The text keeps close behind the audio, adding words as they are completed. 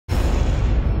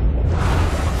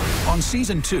On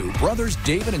Season 2, brothers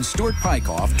David and Stuart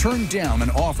Pykoff turned down an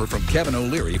offer from Kevin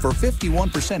O'Leary for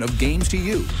 51% of Games to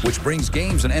You, which brings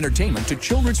games and entertainment to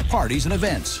children's parties and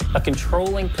events. A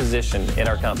controlling position in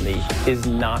our company is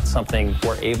not something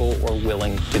we're able or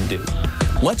willing to do.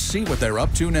 Let's see what they're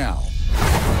up to now.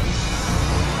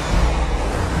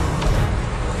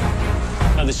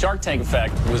 Now, the Shark Tank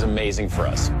effect was amazing for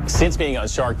us. Since being on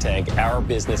Shark Tank, our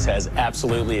business has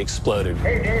absolutely exploded.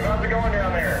 Hey, Dave, how's it going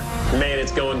down there? Man,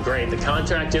 it's going great. The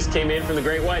contract just came in from the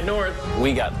Great White North.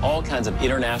 We got all kinds of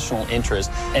international interest,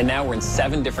 and now we're in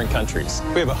 7 different countries.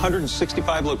 We have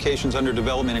 165 locations under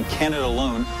development in Canada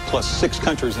alone, plus 6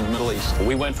 countries in the Middle East.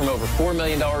 We went from over $4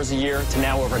 million a year to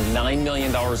now over $9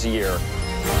 million a year.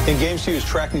 And Games to You is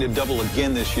tracking to double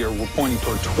again this year. We're pointing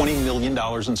toward $20 million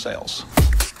in sales.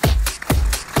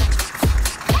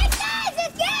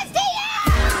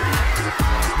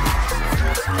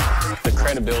 The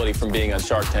credibility from being on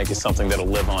Shark Tank is something that'll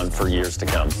live on for years to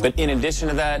come. But in addition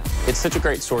to that, it's such a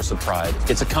great source of pride.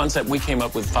 It's a concept we came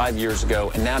up with 5 years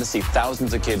ago, and now to see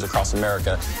thousands of kids across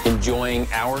America enjoying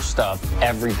our stuff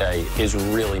every day is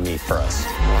really neat for us.